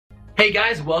Hey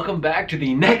guys, welcome back to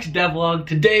the next devlog.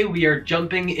 Today we are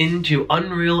jumping into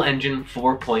Unreal Engine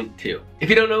 4.2. If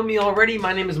you don't know me already,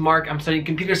 my name is Mark. I'm studying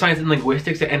computer science and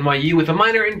linguistics at NYU with a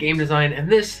minor in game design,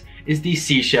 and this is the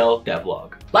Seashell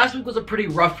devlog. Last week was a pretty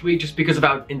rough week just because of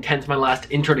how intense my last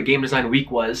intro to game design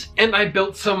week was, and I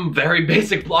built some very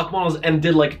basic block models and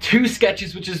did like 2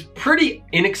 sketches, which is pretty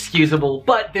inexcusable,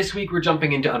 but this week we're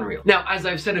jumping into Unreal. Now, as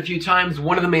I've said a few times,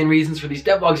 one of the main reasons for these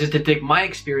devlogs is to take my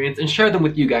experience and share them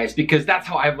with you guys, because that's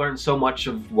how I've learned so much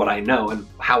of what I know and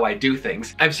how I do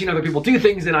things. I've seen other people do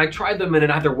things and I tried them and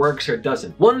it either works or it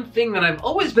doesn't. One thing that I've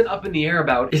always been up in the air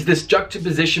about is this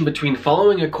juxtaposition between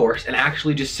following a course and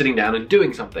actually just sitting down and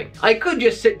doing something. I could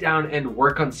just sit down and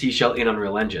work on Seashell in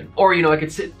Unreal Engine. Or, I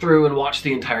could sit through and watch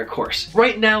the entire course.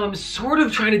 Right now, I'm sort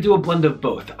of trying to do a blend of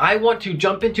both. I want to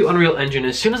jump into Unreal Engine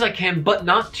as soon as I can, but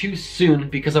not too soon,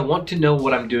 because I want to know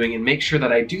what I'm doing and make sure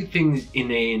that I do things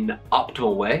in an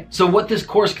optimal way. So what this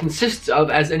course consists of,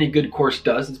 as any good course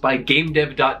does, is by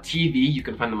gamedev.tv. You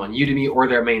can find them on Udemy or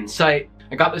their main site.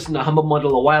 I got this in a Humble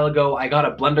Bundle a while ago. I got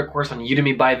a Blender course on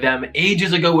Udemy by them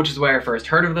ages ago, which is where I first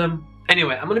heard of them.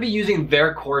 Anyway, I'm going to be using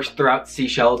their course throughout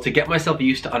Seashell to get myself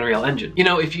used to Unreal Engine.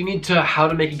 If you need to how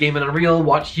to make a game in Unreal,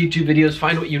 watch YouTube videos,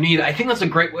 find what you need, I think that's a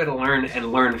great way to learn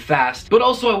and learn fast. But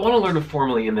also, I want to learn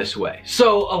formally in this way.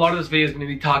 So a lot of this video is going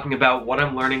to be talking about what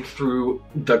I'm learning through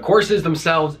the courses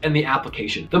themselves and the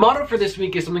application. The motto for this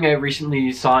week is something I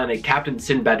recently saw in a Captain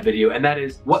Sinbad video, and that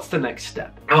is, what's the next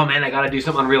step? Oh man, I gotta do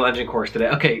some Unreal Engine course today.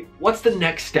 Okay, what's the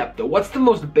next step though? What's the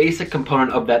most basic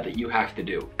component of that you have to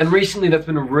do? And recently that's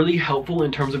been really helpful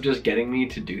in terms of just getting me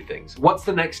to do things. What's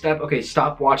the next step? Okay,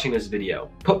 stop watching this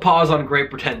video. Put pause on Great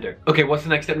Pretender. Okay, what's the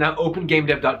next step? Now open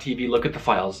gamedev.tv, look at the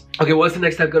files. Okay, what's the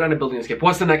next step? Go down to building escape.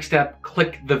 What's the next step?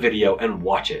 Click the video and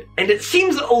watch it. And it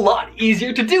seems a lot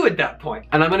easier to do at that point.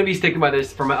 And I'm gonna be sticking by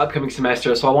this for my upcoming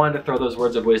semester, so I wanted to throw those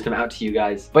words of wisdom out to you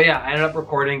guys. But yeah, I ended up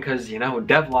recording because,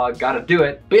 devlog, gotta do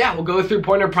it. But yeah, we'll go through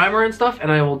pointer primer and stuff,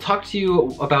 and I will talk to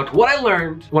you about what I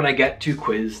learned when I get to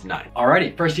quiz 9.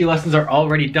 Alrighty, first few lessons are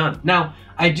already done. Now,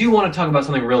 I do want to talk about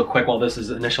something real quick while this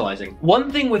is initializing. One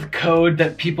thing with code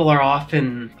that people are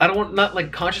often, not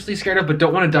like consciously scared of, but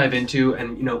don't want to dive into,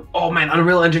 and oh man,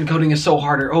 Unreal Engine coding is so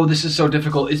hard, or oh, this is so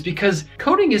difficult, is because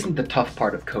coding isn't the tough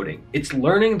part of coding. It's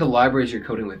learning the libraries you're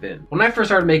coding within. When I first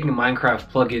started making Minecraft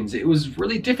plugins, it was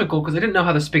really difficult because I didn't know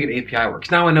how the Spigot API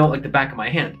works. Now I know it like the back of my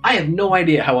hand. I have no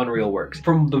idea how Unreal works.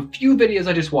 From the few videos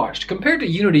I just watched, compared to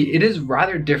Unity, it is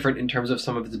rather different in terms of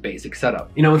some of its basic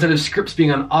setup. Instead of scripts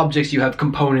being on objects, you have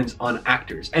components on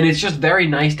actors. And it's just very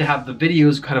nice to have the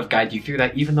videos kind of guide you through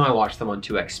that, even though I watch them on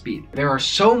 2x speed. There are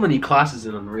so many classes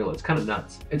in Unreal, it's kind of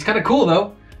nuts. It's kind of cool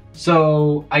though.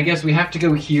 So I guess we have to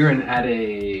go here and add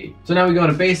so now we go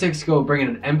to basics, go bring in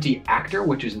an empty actor,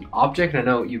 which is an object. And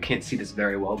I know you can't see this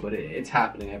very well, but it's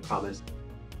happening, I promise.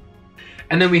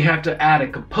 And then we have to add a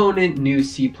component, new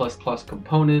C++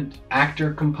 component,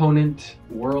 actor component,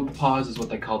 world pause is what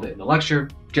they called it in the lecture,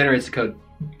 generates the code.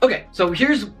 Okay, so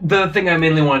here's the thing I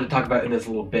mainly wanted to talk about in this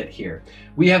little bit here.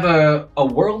 We have a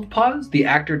world pause, the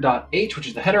actor.h, which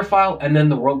is the header file, and then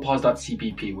the world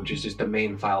pause.cpp, which is just the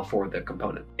main file for the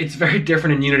component. It's very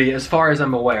different in Unity as far as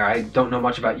I'm aware. I don't know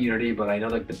much about Unity, but I know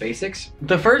like the basics.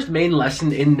 The first main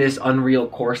lesson in this Unreal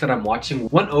course that I'm watching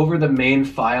went over the main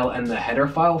file and the header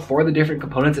file for the different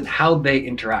components and how they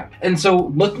interact. And so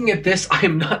looking at this, I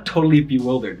am not totally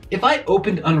bewildered. If I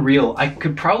opened Unreal, I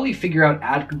could probably figure out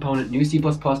add component, new C++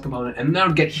 component, and then I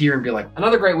would get here and be like,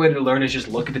 another great way to learn is just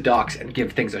look at the docs and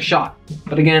give things a shot.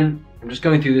 But again, I'm just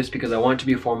going through this because I want it to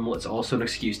be formal. It's also an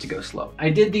excuse to go slow. I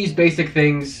did these basic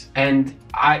things, and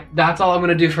that's all I'm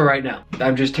gonna do for right now.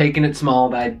 I'm just taking it small.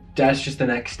 That's just the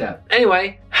next step.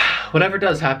 Anyway, whatever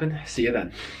does happen, see you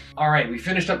then. Alright, we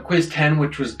finished up quiz 10,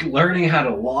 which was learning how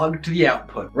to log to the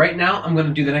output. Right now, I'm going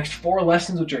to do the next 4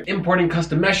 lessons, which are importing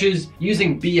custom meshes,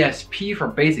 using BSP for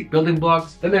basic building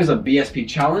blocks. Then there's a BSP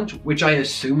challenge, which I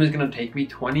assume is going to take me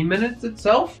 20 minutes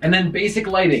itself. And then basic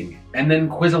lighting, and then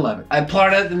quiz 11. I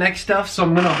plotted out the next stuff, so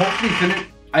I'm going to hopefully finish.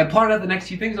 I plotted out the next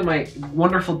few things on my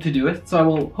wonderful to-do-list, so I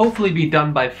will hopefully be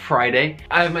done by Friday.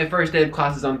 I have my first day of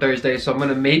classes on Thursday, so I'm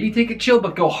gonna maybe take it chill,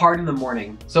 but go hard in the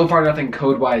morning. So far, nothing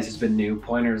code-wise has been new.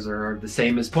 Pointers are the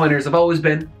same as pointers have always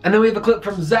been. And then we have a clip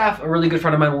from Zaph, a really good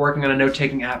friend of mine working on a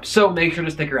note-taking app, so make sure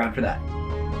to stick around for that.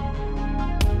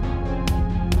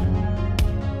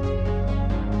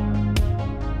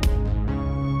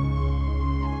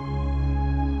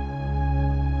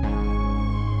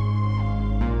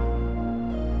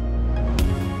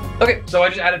 Okay, so I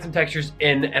just added some textures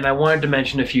in, and I wanted to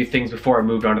mention a few things before I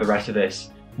moved on to the rest of this.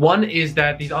 One is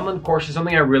that these online courses,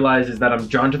 something I realize is that I'm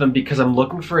drawn to them because I'm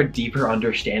looking for a deeper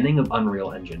understanding of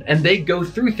Unreal Engine, and they go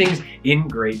through things in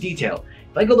great detail.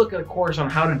 If I go look at a course on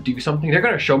how to do something, they're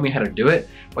going to show me how to do it,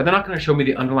 but they're not going to show me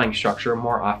the underlying structure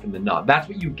more often than not. That's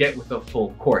what you get with a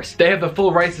full course. They have the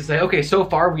full rights to say, okay, so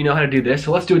far we know how to do this,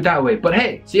 so let's do it that way. But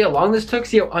hey, see how long this took?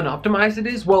 See how unoptimized it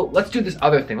is? Well, let's do this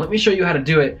other thing. Let me show you how to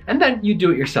do it, and then you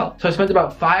do it yourself. So I spent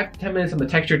about 5 to 10 minutes on the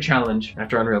texture challenge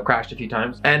after Unreal crashed a few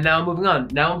times, and now I'm moving on.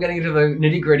 Now I'm getting into the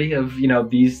nitty gritty of, you know,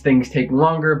 these things taking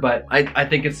longer, but I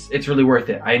think it's really worth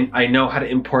it. I know how to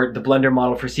import the Blender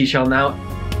model for Seashell now.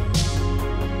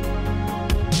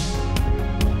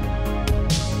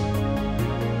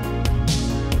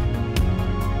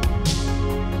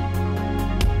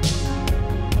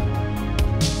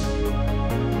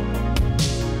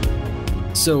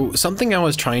 So something I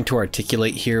was trying to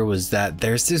articulate here was that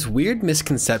there's this weird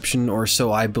misconception, or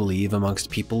so I believe,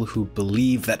 amongst people who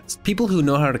believe that people who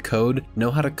know how to code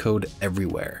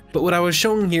everywhere. But what I was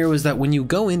showing here was that when you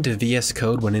go into VS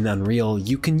Code when in Unreal,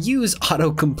 you can use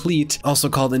autocomplete, also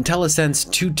called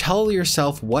IntelliSense, to tell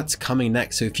yourself what's coming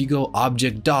next. So if you go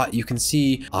object dot, you can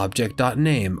see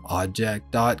object.name,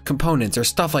 object.components, or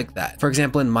stuff like that. For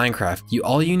example, in Minecraft,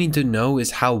 all you need to know is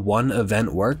how one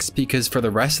event works, because for the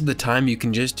rest of the time you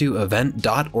can just do event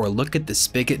dot or look at the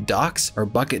spigot docs or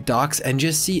bucket docs and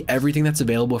just see everything that's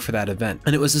available for that event.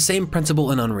 And it was the same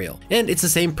principle in Unreal. And it's the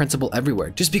same principle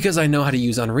everywhere. Just because I know how to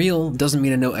use Unreal doesn't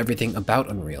mean I know everything about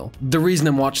Unreal. The reason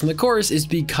I'm watching the course is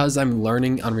because I'm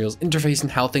learning Unreal's interface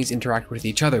and how things interact with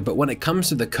each other. But when it comes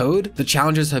to the code, the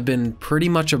challenges have been pretty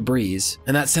much a breeze.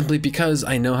 And that's simply because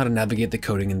I know how to navigate the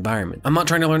coding environment. I'm not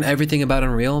trying to learn everything about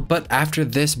Unreal, but after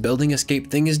this building escape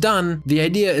thing is done, the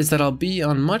idea is that I'll be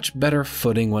on much better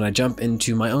footing when I jump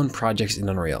into my own projects in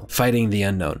Unreal, fighting the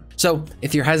unknown. So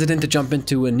if you're hesitant to jump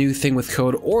into a new thing with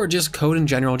code or just code in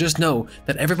general, just know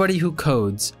that everybody who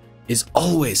codes is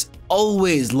always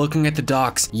looking at the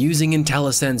docs, using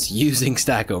IntelliSense, using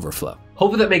Stack Overflow.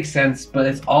 Hopefully that makes sense, but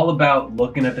it's all about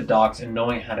looking at the docs and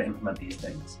knowing how to implement these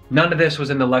things. None of this was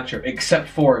in the lecture except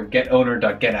for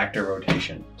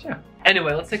getOwner.getActorRotation. So yeah.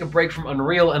 Anyway, let's take a break from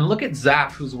Unreal and look at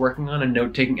Zaph, who's working on a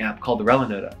note-taking app called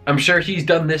Relanota. I'm sure he's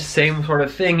done this same sort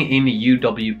of thing in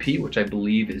UWP, which I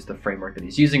believe is the framework that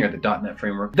he's using, or the .NET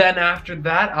framework. Then after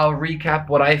that, I'll recap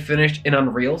what I finished in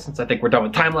Unreal, since I think we're done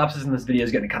with time lapses and this video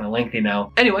is getting kind of lengthy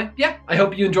now. Anyway, yeah, I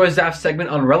hope you enjoy Zaph's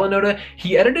segment on Relanota.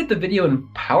 He edited the video in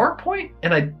PowerPoint,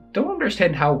 and I don't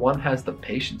understand how one has the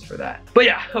patience for that. But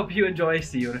yeah, hope you enjoy.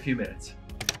 See you in a few minutes.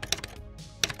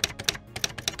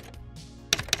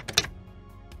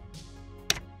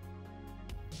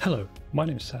 Hello, my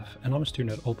name is Zaph and I'm a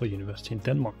student at Aalborg University in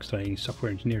Denmark studying software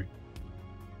engineering.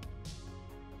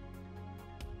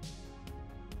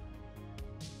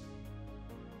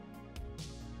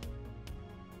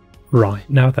 Right,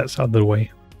 now that's out of the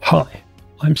way. Hi,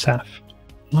 I'm Zaph.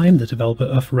 I am the developer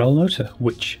of Relanota,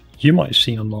 which you might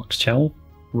see on Mark's channel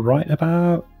right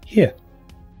about here.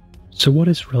 So what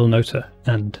is Relanota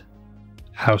and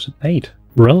how's it made?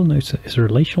 Relanota is a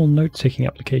relational note-taking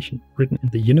application written in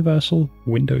the Universal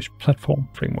Windows Platform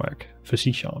Framework for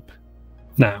C#.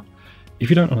 Now, if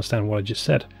you don't understand what I just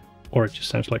said, or it just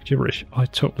sounds like gibberish, I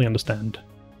totally understand.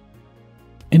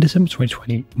 In December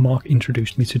 2020, Mark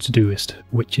introduced me to Todoist,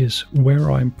 which is where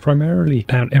I'm primarily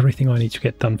down everything I need to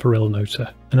get done for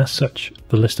Relanota, and as such,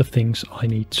 the list of things I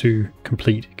need to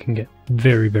complete can get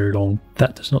very, very long.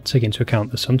 That does not take into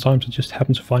account that sometimes I just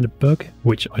happen to find a bug,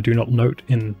 which I do not note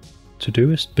in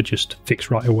Todoist, but just fix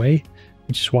right away,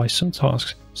 which is why some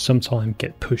tasks sometimes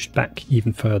get pushed back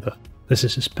even further. This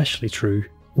is especially true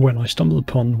when I stumble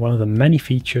upon one of the many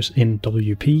features in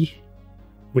WP,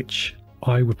 which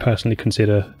I would personally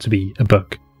consider to be a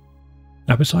bug.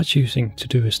 Now, besides using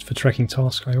Todoist for tracking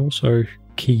tasks, I also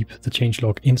keep the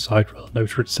changelog inside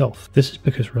Relanota itself. This is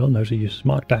because Relanota uses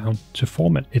Markdown to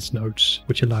format its notes,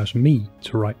 which allows me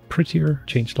to write prettier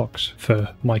changelogs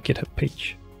for my GitHub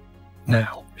page.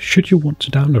 Now, should you want to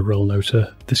download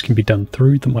Relanota, this can be done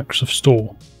through the Microsoft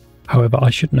Store. However, I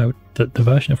should note that the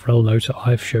version of Relanota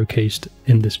I've showcased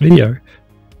in this video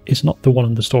is not the one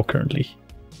in the store currently.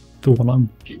 The one I'm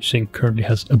using currently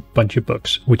has a bunch of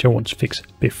bugs, which I want to fix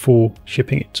before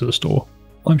shipping it to the store.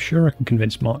 I'm sure I can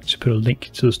convince Mark to put a link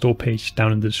to the store page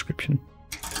down in the description.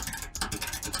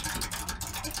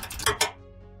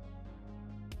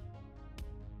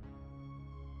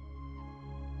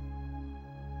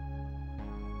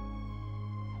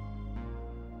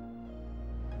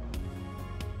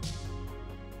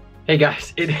 Hey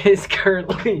guys, it is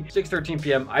currently 6:13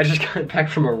 p.m. I just got back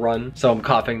from a run, so I'm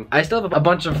coughing. I still have a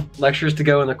bunch of lectures to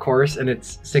go in the course, and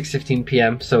it's 6:15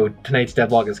 p.m., so tonight's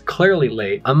devlog is clearly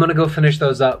late. I'm gonna go finish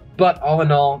those up, but all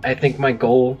in all, I think my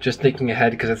goal, just thinking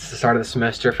ahead, because it's the start of the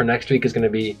semester for next week, is gonna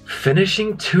be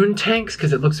finishing Thangs,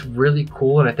 because it looks really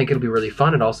cool, and I think it'll be really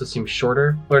fun. It also seems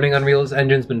shorter. Learning Unreal's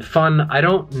engine's been fun. I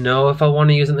don't know if I want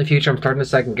to use it in the future. I'm starting to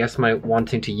second guess my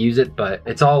wanting to use it, but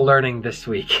it's all learning this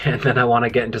week, and then I want to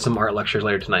get into some art lectures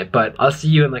later tonight. But I'll see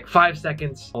you in like 5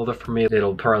 seconds. Although for me,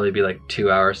 it'll probably be like 2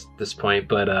 hours at this point,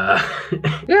 but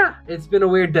yeah, it's been a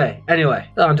weird day. Anyway,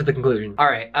 on to the conclusion. All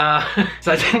right,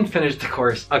 so I didn't finish the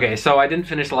course. Okay, so I didn't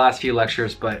finish the last few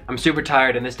lectures, but I'm super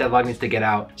tired and this devlog needs to get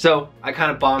out. So I kind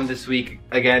of bombed this week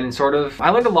again, sort of. I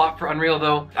learned a lot for Unreal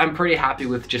though. I'm pretty happy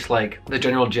with just like the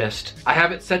general gist. I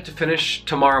have it set to finish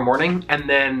tomorrow morning, and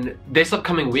then this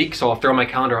upcoming week, so I'll throw my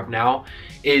calendar up now,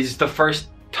 is the first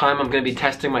time I'm gonna be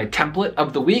testing my template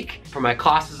of the week for my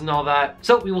classes and all that.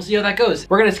 So we will see how that goes.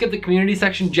 We're gonna skip the community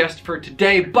section just for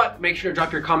today, but make sure to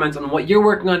drop your comments on what you're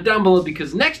working on down below,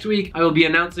 because next week I will be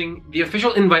announcing the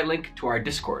official invite link to our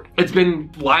Discord. It's been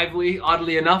lively,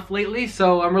 oddly enough, lately,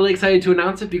 so I'm really excited to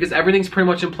announce it because everything's pretty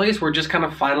much in place. We're just kind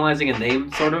of finalizing a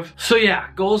name, sort of. So yeah,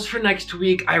 goals for next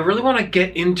week. I really wanna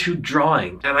get into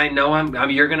drawing, and I know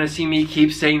you're gonna see me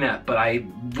keep saying that, but I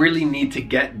really need to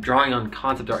get drawing on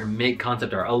concept art and make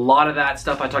concept art. A lot of that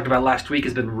stuff I talked about last week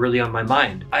has been really on my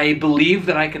mind. I believe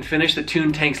that I can finish the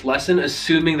Thangs lesson,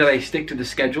 assuming that I stick to the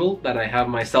schedule that I have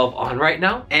myself on right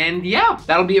now. And yeah,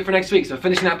 that'll be it for next week. So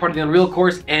finishing that part of the Unreal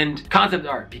course and concept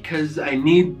art, because I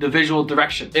need the visual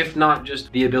direction, if not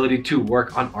just the ability to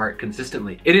work on art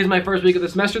consistently. It is my first week of the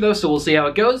semester though, so we'll see how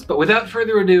it goes. But without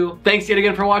further ado, thanks yet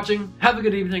again for watching. Have a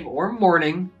good evening or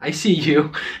morning. I see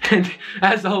you. And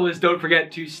as always, don't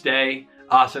forget to stay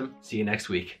awesome. See you next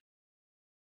week.